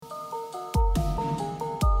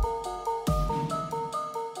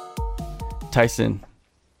Tyson,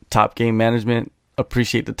 Top Game Management.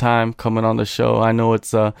 Appreciate the time coming on the show. I know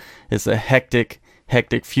it's a hectic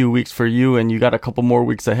few weeks for you, and you got a couple more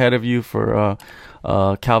weeks ahead of you for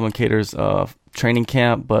Calvin Kattar's training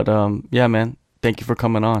camp. But yeah, man, thank you for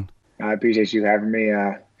coming on. I appreciate you having me.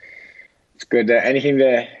 It's good.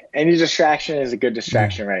 Any distraction is a good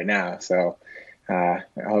distraction right now. So I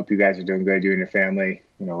hope you guys are doing good, you and your family.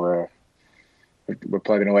 You know, we're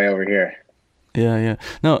plugging away over here. Yeah.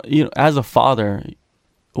 No, as a father,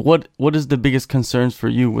 what is the biggest concerns for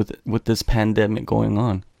you with this pandemic going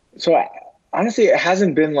on? So honestly, it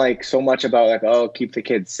hasn't been like so much about like, oh, keep the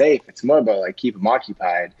kids safe. It's more about like keep them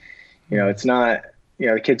occupied. It's not,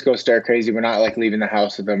 the kids go stir crazy. We're not like leaving the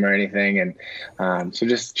house with them or anything. And so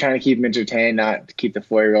just trying to keep them entertained, not to keep the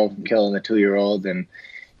 4-year-old from killing the 2-year-old, and,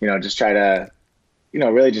 just try to,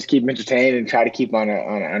 really just keep them entertained and try to keep them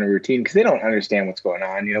on a routine, because they don't understand what's going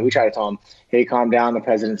on. We try to tell them, hey, calm down, the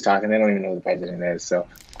president's talking. They don't even know who the president is. So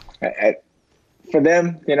for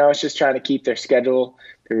them, it's just trying to keep their schedule,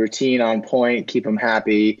 their routine on point, keep them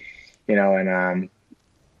happy, and,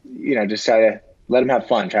 just try to let them have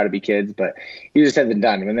fun, try to be kids. But easier said than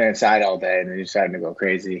done when they're inside all day and they're just starting to go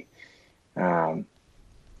crazy. Yeah,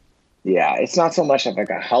 it's not so much of like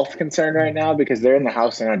a health concern right now because they're in the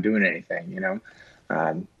house, they're not doing anything,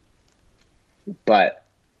 but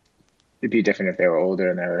it'd be different if they were older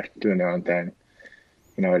and they were doing their own thing.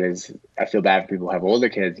 I feel bad for people who have older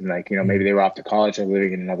kids and maybe they were off to college or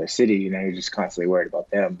living in another city, you're just constantly worried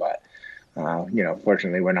about them. But,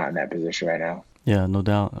 fortunately we're not in that position right now. Yeah, no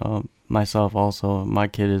doubt. Myself also, my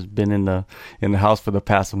kid has been in the house for the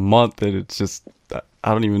past month, and it's just,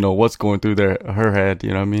 I don't even know what's going through her head. You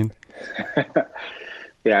know what I mean?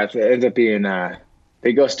 Yeah, it ends up being,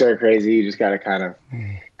 they go stir crazy. You just got to kind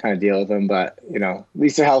of deal with them. But, at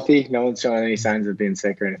least they're healthy. No one's showing any signs of being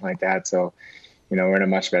sick or anything like that. So, we're in a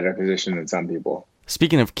much better position than some people.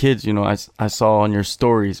 Speaking of kids, I saw on your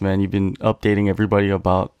stories, man, you've been updating everybody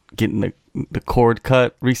about getting the cord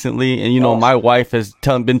cut recently, and my wife has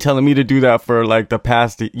been telling me to do that for like the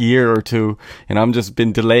past year or two, and I'm just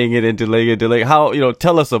been delaying it. How,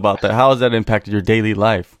 tell us about that. How has that impacted your daily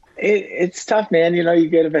life? It's tough, man. You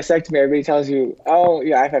get a vasectomy, everybody tells you, oh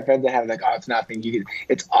yeah, I've had friends that have like, oh, it's nothing,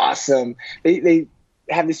 it's awesome. They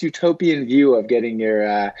have this utopian view of getting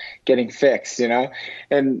your getting fixed, and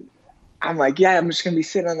I'm like, yeah, I'm just gonna be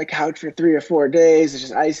sitting on the couch for 3 or 4 days, it's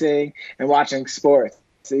just icing and watching sports.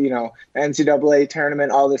 So, NCAA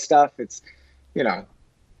tournament, all this stuff. It's,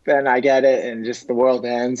 then I get it, and just the world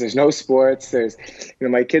ends. There's no sports. There's,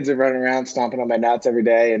 my kids are running around stomping on my nuts every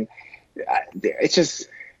day, and it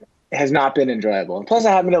has not been enjoyable. And plus,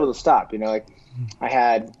 I haven't been able to stop. I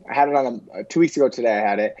had it on 2 weeks ago today. I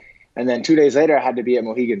had it, and then 2 days later, I had to be at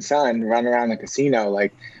Mohegan Sun, run around the casino,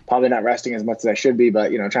 like probably not resting as much as I should be,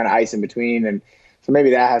 but trying to ice in between, and so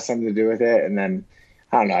maybe that has something to do with it. And then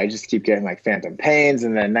I don't know, I just keep getting like phantom pains,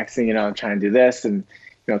 and then next thing you know, I'm trying to do this, and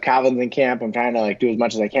Calvin's in camp. I'm trying to like do as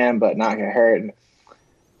much as I can, but not get hurt. And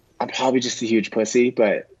I'm probably just a huge pussy,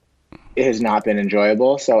 but it has not been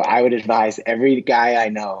enjoyable. So I would advise every guy I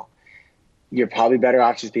know, you're probably better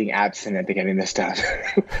off just being abstinent than getting this done.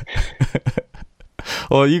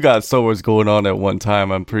 Well, you got so much going on at one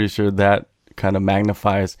time. I'm pretty sure that kind of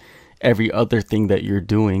magnifies every other thing that you're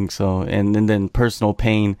doing. So, and then personal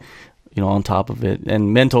pain, on top of it,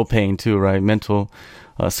 and mental pain too, right? Mental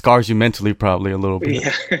scars you mentally probably a little bit.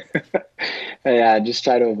 Yeah, just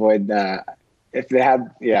try to avoid that. If they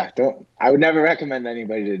have, I would never recommend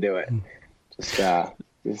anybody to do it.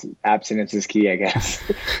 Just abstinence is key, I guess.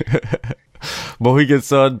 Mohegan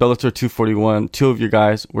Sun, Bellator 241. Two of you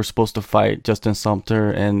guys were supposed to fight, Justin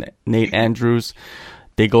Sumter and Nate Andrews.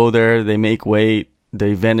 They go there, they make weight. The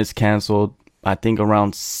event is canceled, I think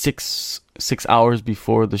around 6 hours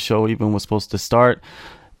before the show even was supposed to start.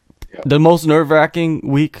 Yep. The most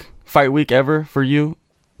nerve-wracking fight week ever for you?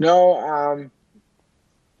 No,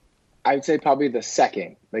 I would say probably the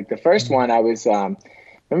second. Like the first one, I was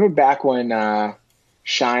remember back when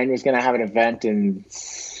Shine was going to have an event in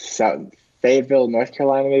Fayetteville, North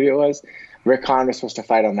Carolina, maybe it was. Rick Hahn was supposed to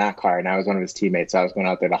fight on that card, and I was one of his teammates, so I was going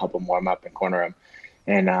out there to help him warm up and corner him.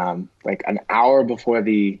 And like an hour before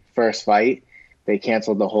the first fight, they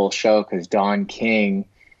canceled the whole show because Don King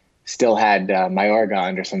still had Mayorga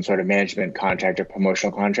under some sort of management contract or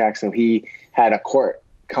promotional contract. So he had a court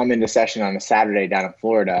come into session on a Saturday down in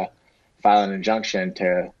Florida, file an injunction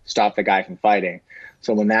to stop the guy from fighting.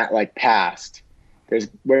 So when that like passed,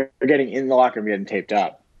 we're getting in the locker room, getting taped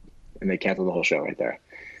up, and they canceled the whole show right there.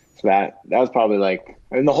 So that was probably like,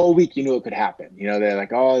 and the whole week you knew it could happen. They're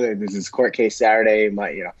like, oh, there's this court case Saturday,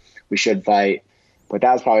 we should fight. But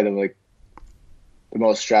that was probably the like the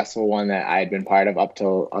most stressful one that I had been part of up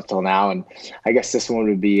till now, and I guess this one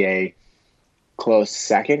would be a close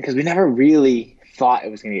second because we never really thought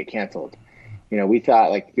it was going to get canceled. We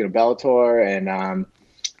thought like Bellator and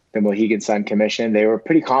the Mohegan Sun Commission, they were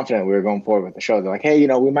pretty confident we were going forward with the show. They're like, hey,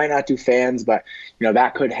 we might not do fans, but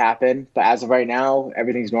that could happen. But as of right now,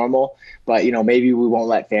 everything's normal. But maybe we won't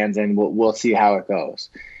let fans in. We'll see how it goes.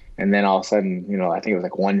 And then all of a sudden, I think it was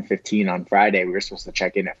like 1:15 on Friday. We were supposed to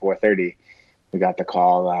check in at 4:30. We got the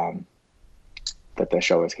call that the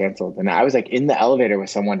show was canceled. And I was like in the elevator with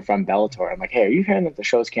someone from Bellator. I'm like, hey, are you hearing that the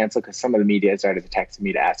show's canceled? Because some of the media started texting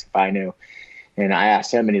me to ask if I knew. And I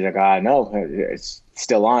asked him, and he's like, no, it's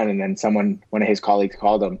still on. And then one of his colleagues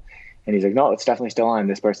called him, and he's like, no, it's definitely still on.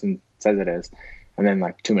 This person says it is. And then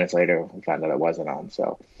like 2 minutes later, we found out it wasn't on.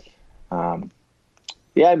 So,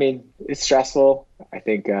 yeah, I mean, it's stressful. I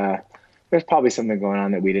think there's probably something going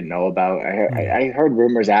on that we didn't know about. I heard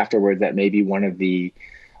rumors afterwards that maybe one of the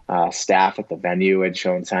staff at the venue had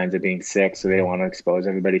shown signs of being sick, so they didn't want to expose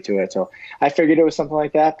everybody to it. So I figured it was something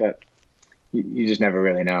like that, but you just never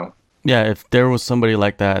really know. Yeah, if there was somebody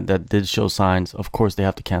like that did show signs, of course they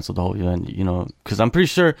have to cancel the whole event, because I'm pretty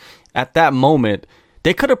sure at that moment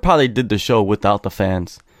they could have probably did the show without the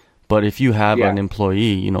fans. But if you have an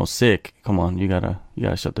employee, sick, come on, you gotta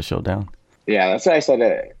shut the show down. Yeah, that's what I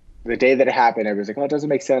said. The day that it happened, everybody's like, oh, it doesn't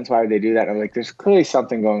make sense. Why would they do that? And I'm like, there's clearly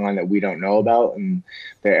something going on that we don't know about, and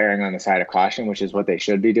they're erring on the side of caution, which is what they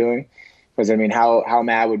should be doing. Because, I mean, how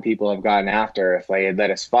mad would people have gotten after if they had let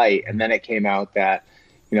us fight, and then it came out that,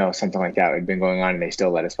 something like that had been going on and they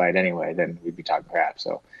still let us fight anyway, then we'd be talking crap.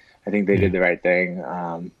 So I think they did the right thing.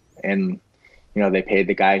 And, they paid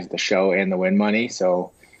the guys the show and the win money.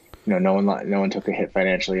 So, no one took a hit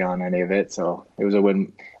financially on any of it. So it was a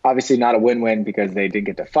win. Obviously not a win-win because they didn't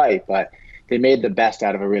get to fight, but they made the best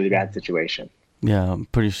out of a really bad situation. Yeah, I'm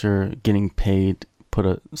pretty sure getting paid put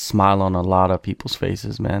a smile on a lot of people's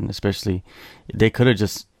faces, man. Especially they could have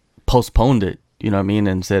just postponed it,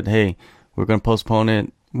 and said, hey, we're going to postpone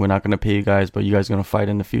it. We're not going to pay you guys, but you guys are going to fight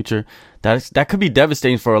in the future. That could be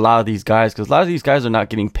devastating for a lot of these guys, because a lot of these guys are not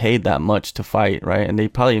getting paid that much to fight, right? And they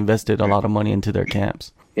probably invested a lot of money into their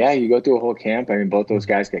camps. Yeah, you go through a whole camp. I mean, both those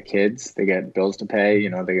guys get kids. They get bills to pay.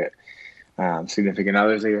 They get significant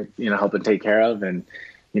others they get, helping take care of. And,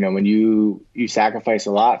 when you sacrifice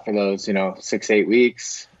a lot for those, 6-8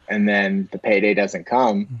 weeks, and then the payday doesn't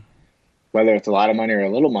come, whether it's a lot of money or a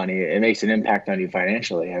little money, it makes an impact on you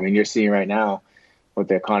financially. I mean, you're seeing right now what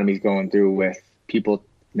the economy is going through with people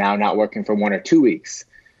now not working for 1 or 2 weeks,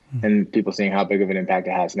 and people seeing how big of an impact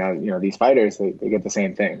it has. Now, these fighters, they get the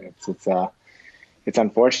same thing. It's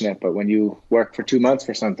unfortunate, but when you work for 2 months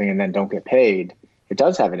for something and then don't get paid, it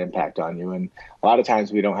does have an impact on you. And a lot of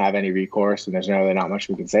times we don't have any recourse, and there's really not much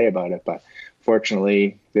we can say about it. But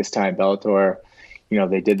fortunately, this time Bellator,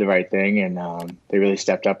 they did the right thing, and they really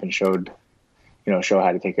stepped up and showed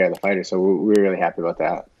how to take care of the fighters. So we're really happy about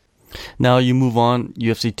that. Now you move on,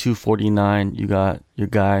 UFC 249, you got your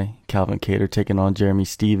guy, Calvin Kattar, taking on Jeremy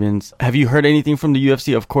Stephens. Have you heard anything from the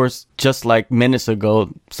UFC? Of course, just like minutes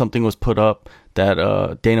ago, something was put up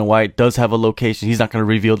that Dana White does have a location. He's not going to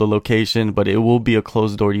reveal the location, but it will be a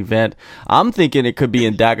closed-door event. I'm thinking it could be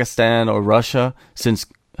in Dagestan or Russia, since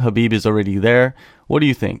Khabib is already there. What do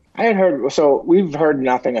you think? We've heard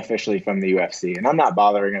nothing officially from the UFC, and I'm not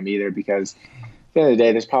bothering them either, because at the end of the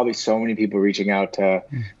day, there's probably so many people reaching out to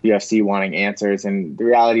the UFC wanting answers. And the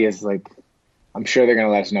reality is, like, I'm sure they're going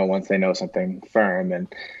to let us know once they know something firm. And,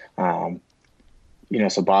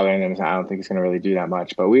 so bothering them, I don't think it's going to really do that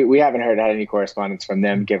much. But we haven't had any correspondence from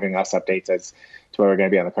them giving us updates as to where we're going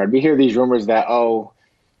to be on the card. We hear these rumors that,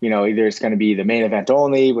 either it's going to be the main event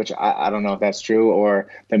only, which I don't know if that's true, or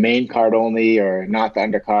the main card only, or not the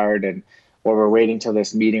undercard. Or we're waiting till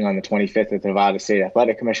this meeting on the 25th at the Nevada State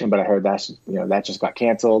Athletic Commission, but I heard that just got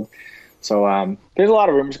canceled. So there's a lot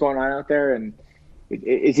of rumors going on out there, and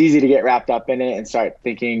it's easy to get wrapped up in it and start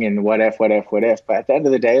thinking and what if. But at the end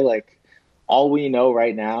of the day, like, all we know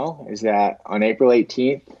right now is that on April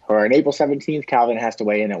 18th or on April 17th, Calvin has to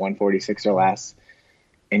weigh in at 146 or less,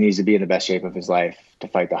 and needs to be in the best shape of his life to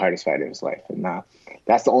fight the hardest fight of his life. And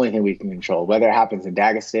that's the only thing we can control. Whether it happens in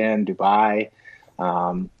Dagestan, Dubai,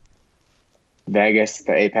 Vegas,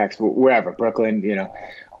 the Apex, wherever, Brooklyn,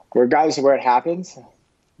 regardless of where it happens,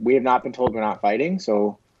 we have not been told we're not fighting,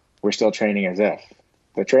 so we're still training as if.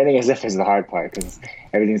 The training as if is the hard part, because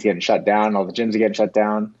everything's getting shut down. All the gyms are getting shut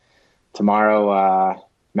down. Tomorrow,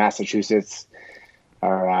 Massachusetts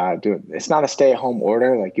are doing. It's not a stay-at-home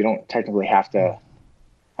order. Like, you don't technically have to.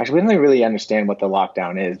 Actually, we don't really understand what the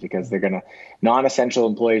lockdown is, because they're non-essential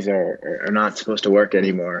employees are not supposed to work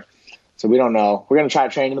anymore. So we don't know. We're gonna try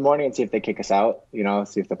to train in the morning and see if they kick us out.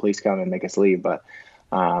 See if the police come and make us leave. But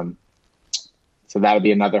so that'll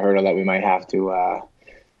be another hurdle that we might have to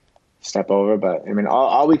step over. But I mean,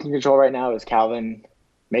 all we can control right now is Calvin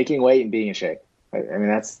making weight and being in shape. I mean,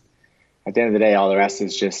 that's at the end of the day, all the rest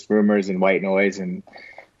is just rumors and white noise and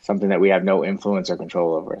something that we have no influence or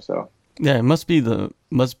control over. So yeah, it must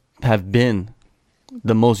have been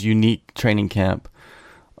the most unique training camp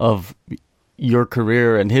of your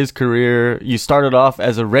career and his career. You started off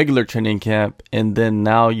as a regular training camp, and then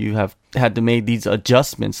now you have had to make these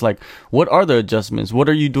adjustments. Like, what are the adjustments? What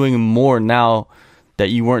are you doing more now that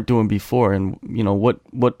you weren't doing before? And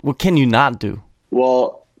what can you not do?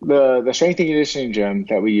 Well, the strength and conditioning gym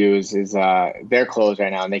that we use is they're closed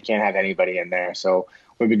right now, and they can't have anybody in there. So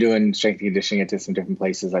we've been doing strength and conditioning into some different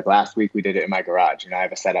places. Like last week, we did it in my garage, and I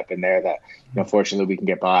have a setup in there that fortunately we can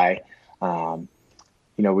get by.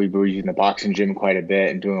 We were using the boxing gym quite a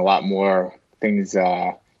bit and doing a lot more things,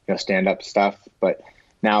 stand up stuff. But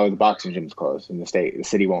now the boxing gym's closed, and the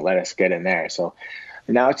city won't let us get in there. So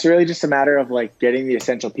now it's really just a matter of like getting the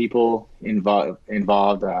essential people involved.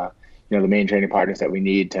 The main training partners that we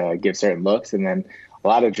need to give certain looks, and then a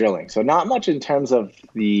lot of drilling. So not much in terms of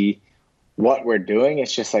what we're doing.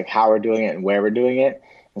 It's just like how we're doing it and where we're doing it.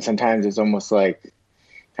 And sometimes it's almost like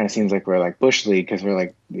kind of seems like we're like bush league because we're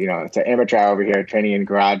like, it's an amateur over here training in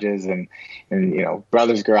garages and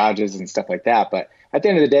brothers' garages and stuff like that. But at the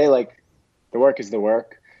end of the day, like the work is the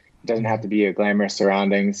work. It doesn't have to be a glamorous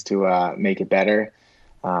surroundings to make it better.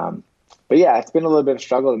 But yeah, it's been a little bit of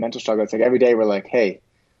struggle, a mental struggle. It's like every day we're like, hey,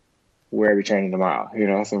 where are we training tomorrow?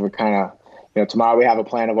 So we're kind of, tomorrow we have a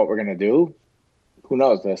plan of what we're going to do. Who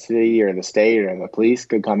knows? The city or the state or the police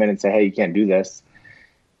could come in and say, hey, you can't do this.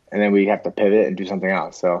 And then we have to pivot and do something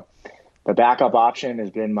else. So the backup option has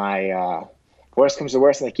been my worst comes to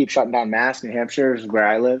worst, and they keep shutting down Mass. New Hampshire is where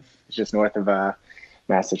I live. It's just north of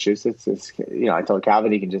Massachusetts. I told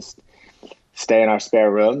Calvin he can just stay in our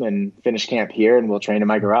spare room and finish camp here, and we'll train in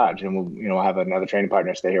my garage, and we'll have another training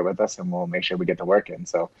partner stay here with us, and we'll make sure we get the work in.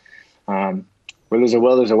 So where there's a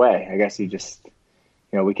will, there's a way. I guess we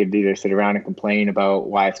could either sit around and complain about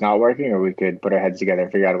why it's not working, or we could put our heads together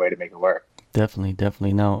and figure out a way to make it work.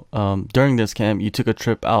 Definitely. Now, during this camp, you took a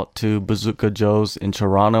trip out to Bazooka Joe's in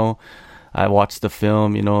Toronto. I watched the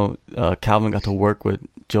film. Calvin got to work with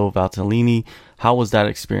Joe Valtellini. How was that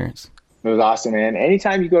experience? It was awesome, man.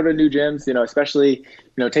 Anytime you go to new gyms, especially,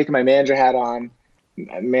 taking my manager hat off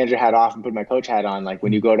and putting my coach hat on, like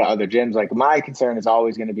when you go to other gyms, like my concern is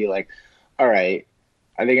always going to be like, all right,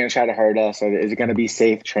 are they going to try to hurt us? Or is it going to be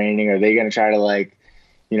safe training? Are they going to try to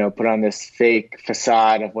put on this fake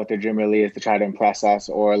facade of what their gym really is to try to impress us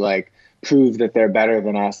or like prove that they're better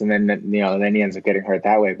than us? And then he ends up getting hurt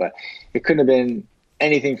that way. But it couldn't have been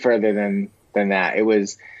anything further than that.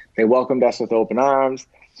 They welcomed us with open arms.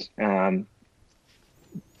 Got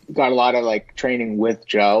a lot of like training with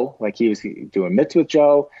Joe. Like he was doing mitts with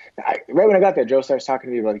Joe. Right when I got there, Joe starts talking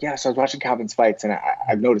to me like, yeah, so I was watching Calvin's fights and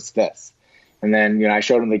I've noticed this. And then, I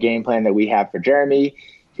showed him the game plan that we have for Jeremy.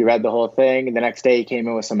 He read the whole thing. And the next day he came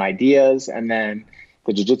in with some ideas. And then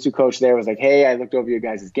the jiu-jitsu coach there was like, hey, I looked over your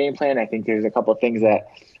guys' game plan. I think there's a couple of things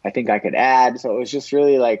that I think I could add. So it was just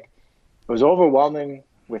really like, it was overwhelming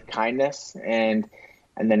with kindness. And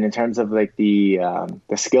then in terms of like the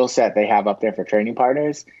skill set they have up there for training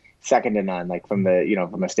partners, second to none, like from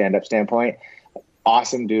a stand-up standpoint,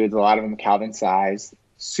 awesome dudes, a lot of them Calvin size,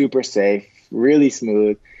 super safe, really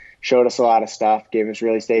smooth, showed us a lot of stuff, gave us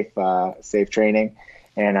really safe training.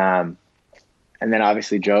 And then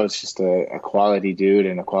obviously Joe's just a quality dude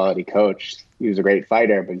and a quality coach. He was a great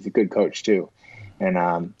fighter, but he's a good coach too.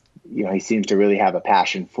 And, he seems to really have a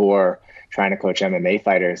passion for trying to coach MMA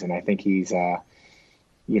fighters. And I think he's,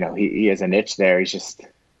 he has a niche there. He's just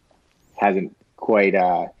hasn't quite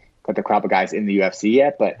got the crop of guys in the UFC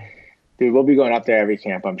yet. But dude, we'll be going up there every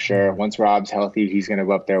camp, I'm sure. Once Rob's healthy, he's going to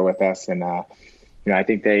go up there with us. And, I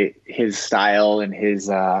think his style and his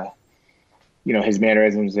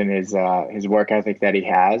mannerisms and his work ethic that he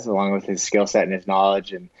has, along with his skill set and his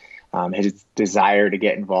knowledge and his desire to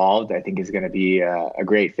get involved, I think is going to be a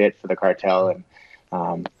great fit for the cartel. And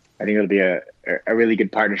I think it'll be a really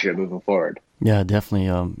good partnership moving forward. Yeah,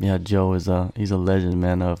 definitely. Joe is he's a legend,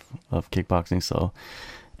 man, of kickboxing. So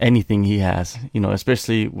anything he has,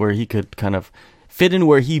 especially where he could kind of fit in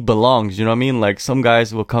where he belongs, you know what I mean? Like some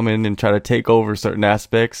guys will come in and try to take over certain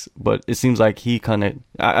aspects, but it seems like he kind of,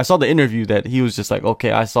 I saw the interview that he was just like,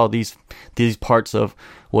 okay, I saw these parts of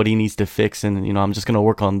what he needs to fix, and I'm just gonna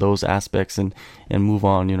work on those aspects and move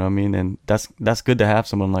on, you know what I mean? And that's good to have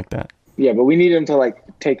someone like that. Yeah, but we need him to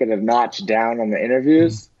like take it a notch down on the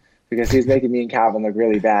interviews. because he was making me and Calvin look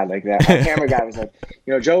really bad like that. Our camera guy was like,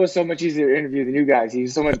 Joe was so much easier to interview than you guys.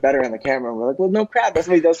 He's so much better on the camera. And we're like, well, no crap. That's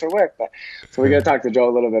what he does for work. So we got to talk to Joe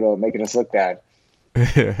a little bit about making us look bad.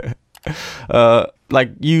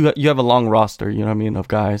 Like you have a long roster, you know what I mean, of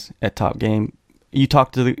guys at Top Game. You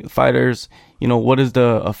talk to the fighters, what is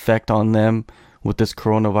the effect on them with this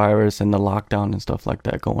coronavirus and the lockdown and stuff like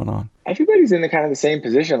that going on? Everybody's in the kind of the same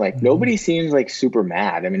position. Like nobody seems like super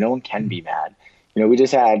mad. I mean, no one can be mad.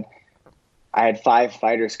 I had 5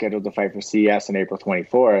 fighters scheduled to fight for CES on April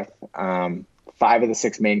 24th. 5 of the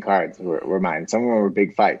 6 main cards were mine. Some of them were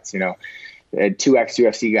big fights. I had 2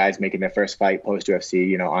 ex-UFC guys making their first fight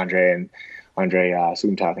post-UFC, Andre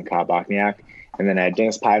Sukhumtov and Kyle Bochniak. And then I had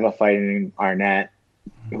Dennis Paiva fighting Arnett,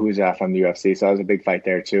 who's from the UFC. So that was a big fight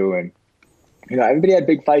there too. And, everybody had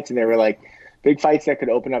big fights, and they were like big fights that could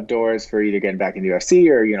open up doors for either getting back in the UFC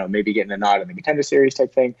or, maybe getting a nod in the Contender Series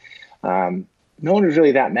type thing. No one was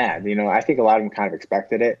really that mad. I think a lot of them kind of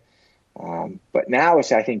expected it. But now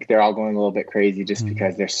I think they're all going a little bit crazy just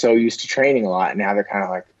because they're so used to training a lot. And now they're kind of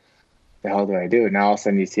like, the hell do I do? Now all of a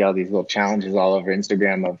sudden you see all these little challenges all over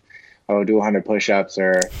Instagram of, do 100 push-ups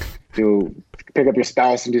or pick up your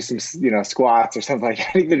spouse and do some, squats or something like that.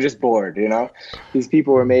 I think they're just bored, These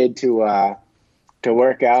people were made to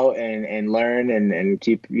work out and learn and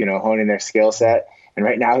keep, honing their skill set. And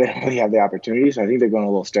right now they don't really have the opportunity, so I think they're going a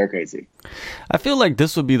little stir crazy. I feel like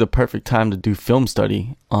this would be the perfect time to do film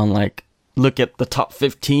study on, like, look at the top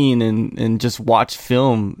 15 and just watch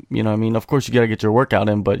film. I mean, of course you got to get your workout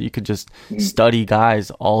in, but you could just study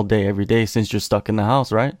guys all day, every day since you're stuck in the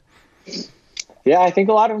house, right? Yeah, I think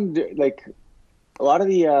a lot of them, a lot of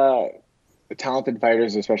the talented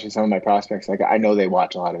fighters, especially some of my prospects, like I know they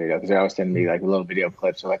watch a lot of videos because they're always sending me like little video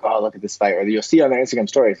clips. They're like, oh, look at this fight. Or you'll see on their Instagram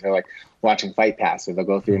stories, they're like watching Fight Pass. So they'll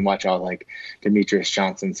go through and watch all like Demetrius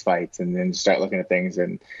Johnson's fights and then start looking at things.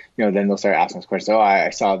 And, then they'll start asking us questions. Oh, I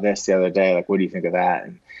saw this the other day. Like, what do you think of that?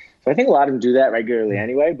 And so I think a lot of them do that regularly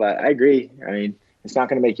anyway, but I agree. I mean, it's not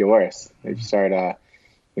going to make you worse. If you start,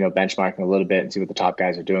 benchmarking a little bit and see what the top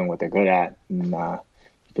guys are doing, what they're good at. And you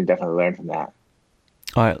can definitely learn from that.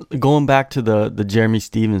 All right, going back to the Jeremy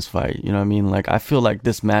Stephens fight, you know what I mean? Like, I feel like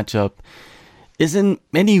this matchup is in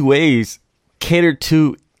many ways catered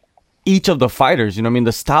to each of the fighters. You know what I mean?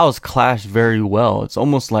 The styles clash very well. It's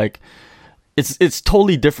almost like it's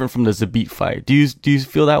totally different from the Zabit fight. Do you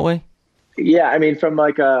feel that way? Yeah, I mean, from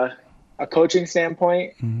like a coaching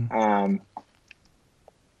standpoint,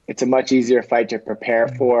 it's a much easier fight to prepare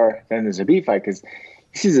for than the Zabit fight because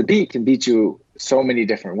Zabit can beat you so many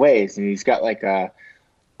different ways, and he's got like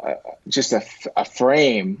just a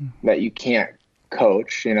frame that you can't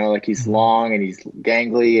coach, like he's long and he's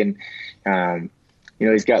gangly and,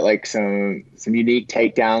 he's got like some unique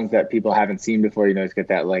takedowns that people haven't seen before. He's got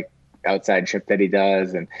that like outside trip that he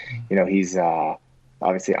does. And, he's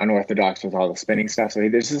obviously unorthodox with all the spinning stuff. So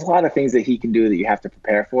there's just a lot of things that he can do that you have to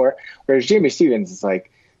prepare for. Whereas Jamie Stephens is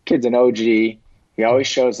like, kid's an OG. He always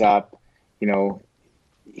shows up,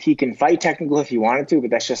 he can fight technical if he wanted to, but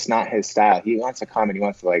that's just not his style. He wants to come and he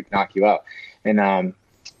wants to like knock you out. And,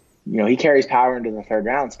 he carries power into the 3rd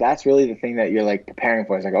round. So that's really the thing that you're like preparing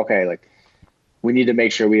for. It's like, okay, like we need to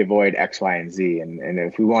make sure we avoid X, Y, and Z. And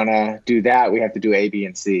if we want to do that, we have to do A, B,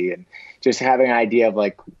 and C. And just having an idea of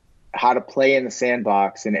like how to play in the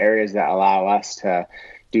sandbox in areas that allow us to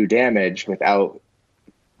do damage without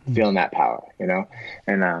feeling that power,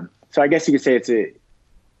 And so I guess you could say it's a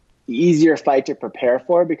easier fight to prepare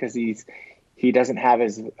for because he doesn't have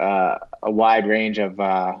a wide range of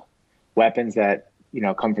weapons that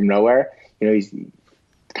come from nowhere. He's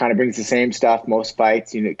kind of brings the same stuff most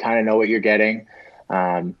fights. You kind of know what you're getting,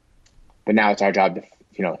 but now it's our job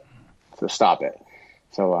to stop it.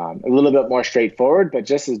 So a little bit more straightforward, but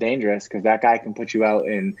just as dangerous because that guy can put you out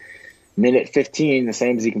in minute 15 the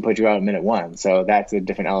same as he can put you out in minute 1. So that's a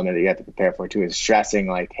different element that you have to prepare for too, is stressing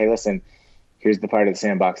like, hey, listen, here's the part of the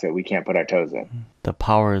sandbox that we can't put our toes in. The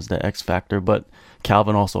power is the X factor, but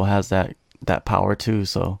Calvin also has that power too.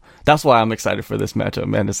 So that's why I'm excited for this matchup,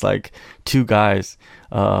 man. It's like 2 guys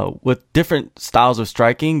with different styles of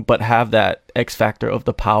striking, but have that X factor of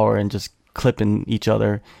the power and just clipping each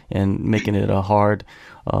other and making it a hard,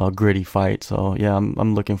 gritty fight. So yeah,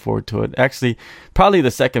 I'm looking forward to it. Actually, probably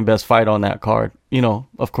the second best fight on that card.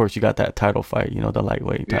 Of course you got that title fight, the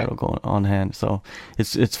lightweight title going on hand. So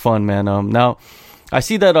it's fun, man. Now I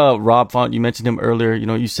see that Rob Font, you mentioned him earlier.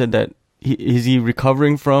 You said that is he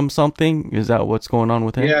recovering from something? Is that what's going on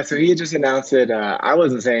with him? Yeah, so he had just announced it. I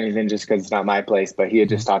wasn't saying anything just because it's not my place, but he had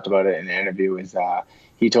just talked about it in an interview.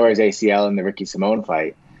 He tore his ACL in the Ricky Simone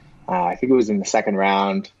fight. I think it was in the 2nd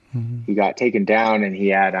round. He got taken down and he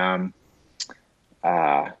had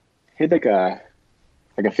he had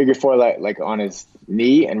like a figure four like on his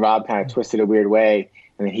knee, and Rob kind of twisted a weird way,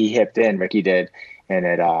 and then he hipped in. Ricky did, and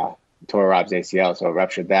it tore Rob's ACL, so it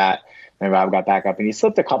ruptured that. And Rob got back up, and he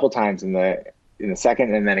slipped a couple times in the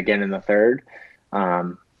second, and then again in the third.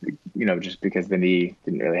 Just because the knee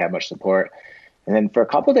didn't really have much support. And then for a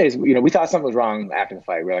couple of days, we thought something was wrong after the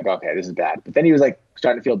fight. We were like, okay, this is bad. But then he was like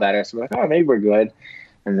starting to feel better, so we're like, oh, maybe we're good.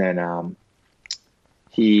 And then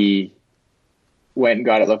he went and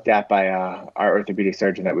got it looked at by our orthopedic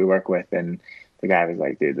surgeon that we work with, and the guy was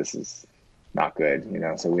like, dude, this is not good,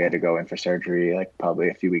 so we had to go in for surgery. Like probably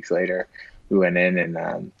a few weeks later, we went in,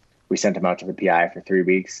 and we sent him out to the PI for 3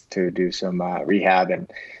 weeks to do some rehab,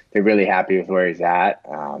 and they're really happy with where he's at.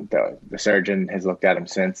 The surgeon has looked at him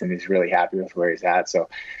since, and he's really happy with where he's at. So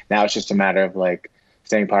now it's just a matter of like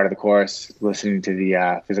staying part of the course, listening to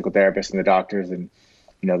the physical therapist and the doctors, and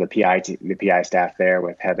the PI staff there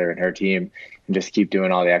with Heather and her team, and just keep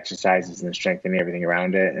doing all the exercises and strengthening everything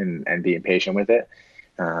around it, and being patient with it.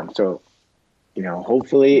 So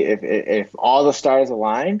hopefully, if all the stars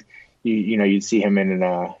aligned, you'd see him in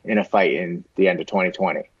a fight in the end of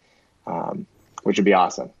 2020, which would be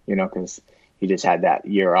awesome. Because he just had that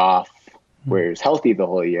year off where he was healthy the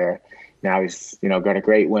whole year. Now he's got a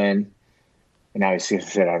great win, and now he's going to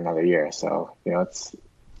sit out another year. So it's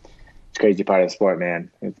a crazy part of the sport, man.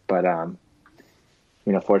 But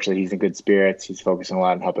fortunately, he's in good spirits. He's focusing a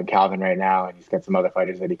lot on helping Calvin right now, and he's got some other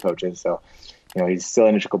fighters that he coaches. So he's still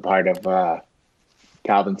an integral part of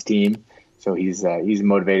Calvin's team. So he's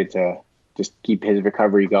motivated to just keep his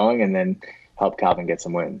recovery going and then help Calvin get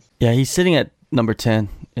some wins. Yeah, he's sitting at number 10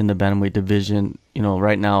 in the bantamweight division.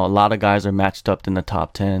 Right now, a lot of guys are matched up in the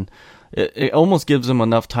top 10. It almost gives him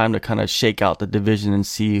enough time to kind of shake out the division and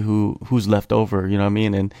see who's left over, you know what I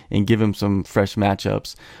mean, and give him some fresh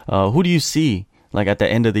matchups. Who do you see like at the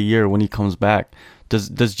end of the year when he comes back?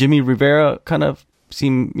 Does Jimmy Rivera kind of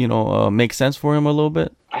seem make sense for him a little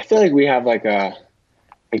bit? I feel like we have like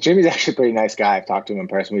Jimmy's actually a pretty nice guy. I've talked to him in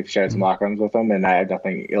person. We've shared some locker rooms with him, and I have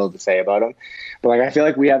nothing ill to say about him. But I feel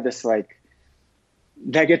like we have this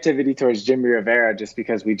negativity towards Jimmy Rivera just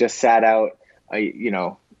because we just sat out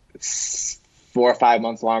 4 or 5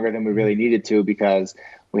 months longer than we really needed to, because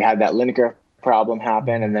we had that Lineker problem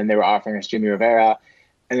happen, and then they were offering us Jimmy Rivera,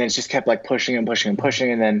 and then it just kept pushing and pushing and pushing,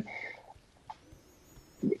 and then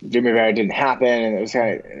Jimmy Rivera didn't happen, and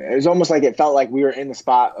it was almost like it felt like we were in the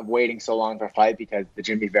spot of waiting so long for a fight because the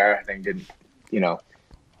Jimmy Rivera thing didn't,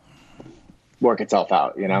 work itself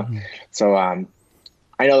out, Mm-hmm. So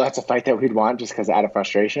I know that's a fight that we'd want just because out of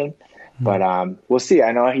frustration, but we'll see.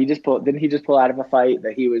 I know didn't he just pull out of a fight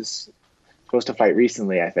that he was supposed to fight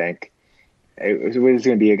recently? I think it was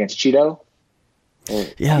going to be against Cheeto.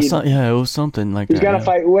 It was something like that. He's got to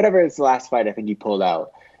fight, whatever his last fight. I think he pulled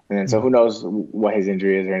out. And then, so who knows what his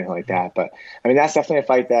injury is or anything like that. But, that's definitely a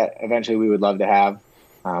fight that eventually we would love to have.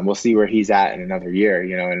 We'll see where he's at in another year,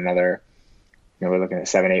 in another, we're looking at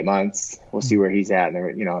 7-8 months. We'll see where he's at,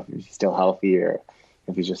 and, if he's still healthy or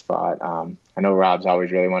if he's just fought. I know Rob's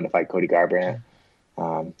always really wanted to fight Cody Garbrandt.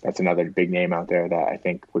 That's another big name out there that I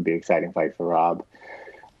think would be an exciting fight for Rob.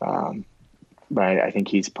 But I think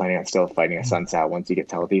he's planning on still fighting a sunset once he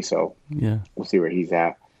gets healthy. So we'll see where he's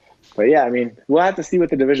at. But yeah, we'll have to see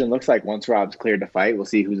what the division looks like once Rob's cleared to fight. We'll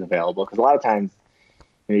see who's available, because a lot of times,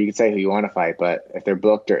 you can say who you want to fight, but if they're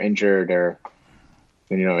booked or injured, then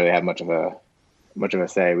you don't really have much of a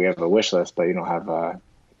say. We have a wish list, but you don't have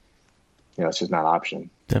it's just not an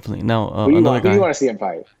option. Definitely. Now, who do you want to see him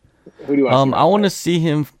fight? Who do you want? I want to see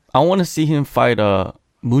him. I want to see him fight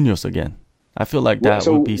Munoz again. I feel like that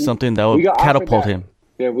would be something that would catapult him.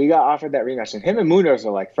 Yeah, we got offered that rematch, and him and Munoz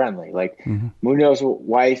are friendly. Munoz's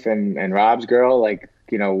wife and Rob's girl,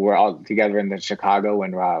 we're all together in Chicago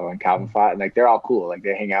when Calvin fought, and they're all cool.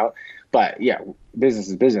 They hang out. But yeah, business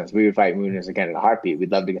is business. We would fight Munoz again in a heartbeat.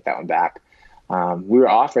 We'd love to get that one back. We were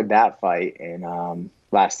offered that fight in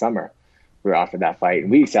last summer. We were offered that fight,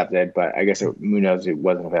 and we accepted. But I guess Munoz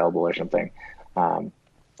wasn't available or something. But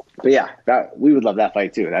yeah, we would love that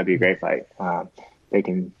fight too. That'd be a great fight. They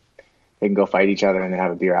can go fight each other and then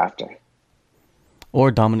have a beer after.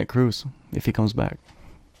 Or Dominic Cruz, if he comes back.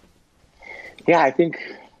 Yeah, I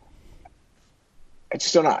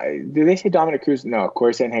just don't know. Did they say Dominic Cruz? No,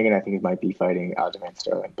 Corey Sandhagen, I think it might be fighting Aljamain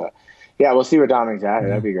Sterling. But yeah, we'll see where Dominic's at.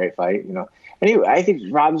 That'd be a great fight, Anyway, I think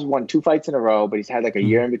Rob's won 2 fights in a row, but he's had a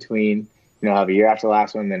year in between. He'll have a year after the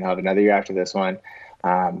last one, then he'll have another year after this one.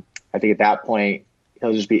 I think at that point,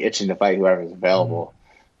 he'll just be itching to fight whoever's available.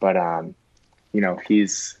 But,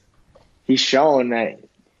 he's shown that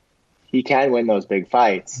he can win those big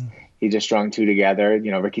fights. He just strung 2 together.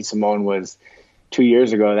 Ricky Simone was 2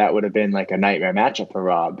 years ago, that would have been like a nightmare matchup for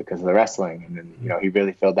Rob because of the wrestling. And then, he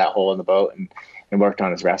really filled that hole in the boat and worked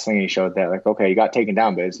on his wrestling. And he showed that, like, okay, he got taken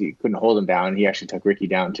down, but he couldn't hold him down. He actually took Ricky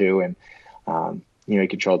down too. And, he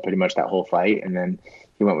controlled pretty much that whole fight. And then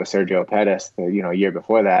he went with Sergio Pettis, a year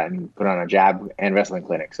before that, and put on a jab and wrestling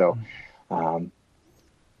clinic. So,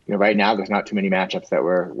 right now there's not too many matchups that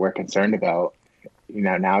we're concerned about.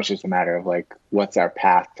 Now it's just a matter of like, what's our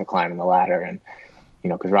path to climbing the ladder? And,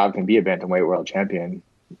 because Rob can be a bantamweight world champion.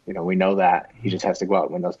 We know that. He just has to go out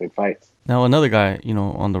and win those big fights. Now, another guy,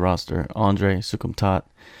 on the roster, Andre Soukhamthath,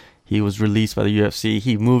 he was released by the UFC.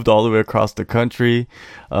 He moved all the way across the country.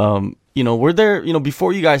 Were there,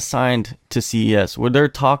 before you guys signed to CES, were there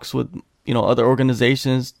talks with, other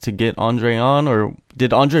organizations to get Andre on? Or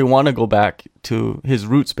did Andre want to go back to his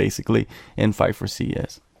roots, basically, and fight for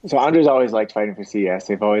CES? So Andre's always liked fighting for CES.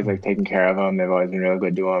 They've always taken care of him. They've always been really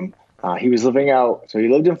good to him. He was living out, so he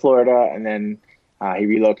lived in Florida, and then he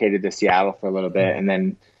relocated to Seattle for a little bit, and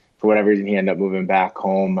then for whatever reason he ended up moving back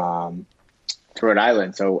home to Rhode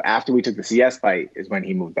Island. So after we took the CS fight is when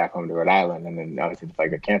he moved back home to Rhode Island, and then obviously the fight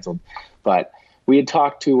got canceled. But we had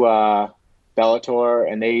talked to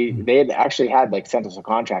Bellator, and they had actually had sent us a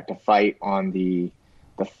contract to fight on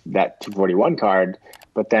that 241 card,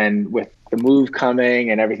 but then with the move coming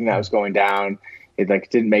and everything that was going down, it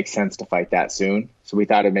didn't make sense to fight that soon. So we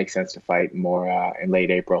thought it'd make sense to fight more in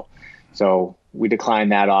late April. So we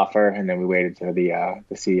declined that offer, and then we waited for the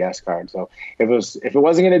CES card. So if it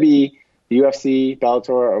wasn't going to be the UFC, Bellator,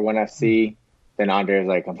 or ONE FC, then Andre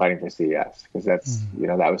was I'm fighting for CES, because that's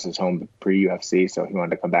that was his home pre-UFC. So he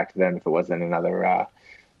wanted to come back to them if it wasn't another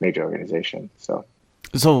major organization. So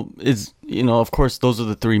is of course those are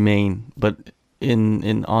the three main, but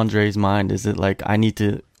in Andre's mind, is it I need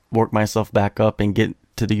to work myself back up and get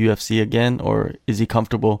to the UFC again, or is he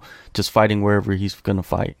comfortable just fighting wherever he's going to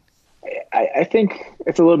fight? I think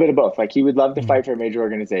it's a little bit of both. He would love to fight for a major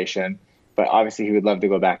organization, but obviously he would love to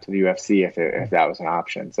go back to the UFC if that was an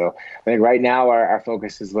option. So I think right now our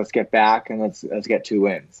focus is let's get back and let's get 2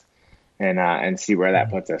 wins and see where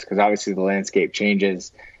that puts us. Because obviously the landscape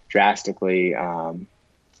changes drastically,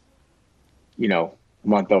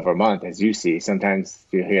 month over month, as you see. Sometimes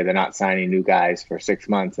you hear they're not signing new guys for 6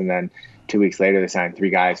 months, and then 2 weeks later they sign 3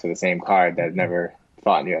 guys for the same card that have never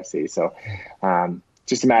fought in the UFC. So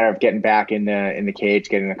just a matter of getting back in the cage,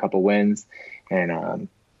 getting a couple wins, and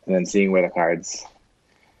then seeing where the cards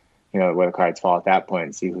fall at that point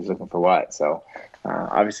and see who's looking for what. So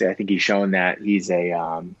obviously I think he's shown that he's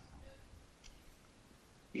a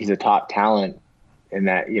top talent, in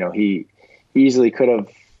that he easily could have,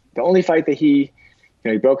 the only fight that he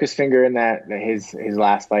broke his finger in his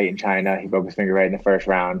last fight in China. He broke his finger right in the first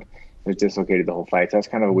round. It was dislocated the whole fight. So that's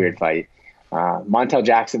kind of a weird fight. Montel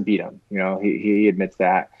Jackson beat him. He admits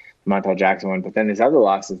that the Montel Jackson one. But then his other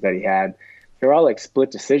losses that he had, they were all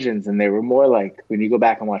split decisions, and they were more when you go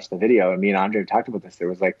back and watch the video, and me and Andre talked about this, there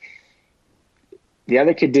was the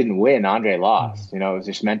other kid didn't win, Andre lost. It was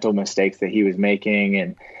just mental mistakes that he was making,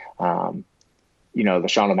 and the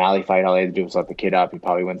Sean O'Malley fight, all he had to do was let the kid up. He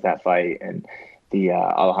probably wins that fight. And the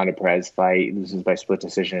Alejandro Perez fight, loses by split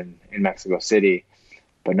decision in Mexico City,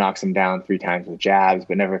 but knocks him down 3 times with jabs,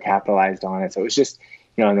 but never capitalized on it. So it was just,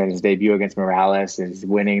 and then his debut against Morales is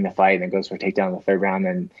winning the fight, and then goes for a takedown in the 3rd round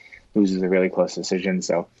and loses a really close decision.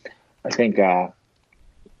 So I think,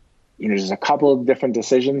 there's a couple of different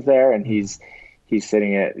decisions there, and he's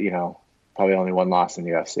sitting at, probably only 1 loss in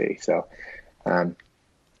the UFC. So, but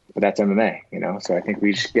that's MMA, so I think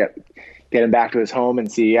we just get him back to his home in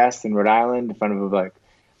CES in Rhode Island in front of a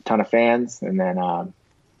ton of fans, and then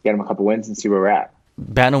get him a couple wins and see where we're at.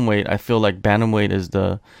 Bantamweight, I feel like bantamweight is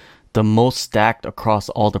the most stacked across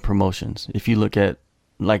all the promotions. If you look at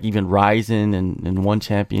even Ryzen and One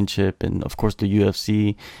Championship, and of course the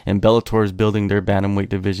UFC, and Bellator is building their bantamweight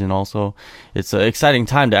division also. It's an exciting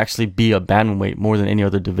time to actually be a bantamweight more than any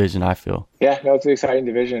other division, I feel. Yeah, no, it's an exciting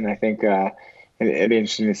division. I think it'd be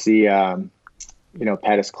interesting to see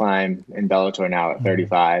Pettis climb in Bellator now at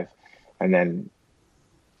 35, and then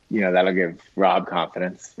that'll give Rob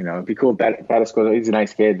confidence. It'd be cool. Pettis goes, he's a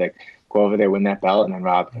nice kid. Go over there, win that belt, and then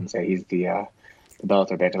Rob can say he's the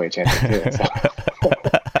Bellator bantamweight champion too. So.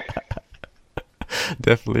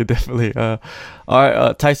 Definitely. All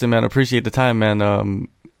right, Tyson, man, appreciate the time, man.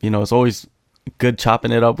 It's always good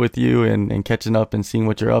chopping it up with you and catching up and seeing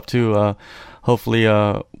what you're up to. Hopefully,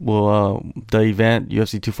 the event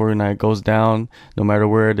UFC 249 goes down no matter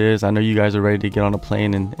where it is. I know you guys are ready to get on a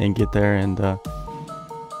plane and get there, and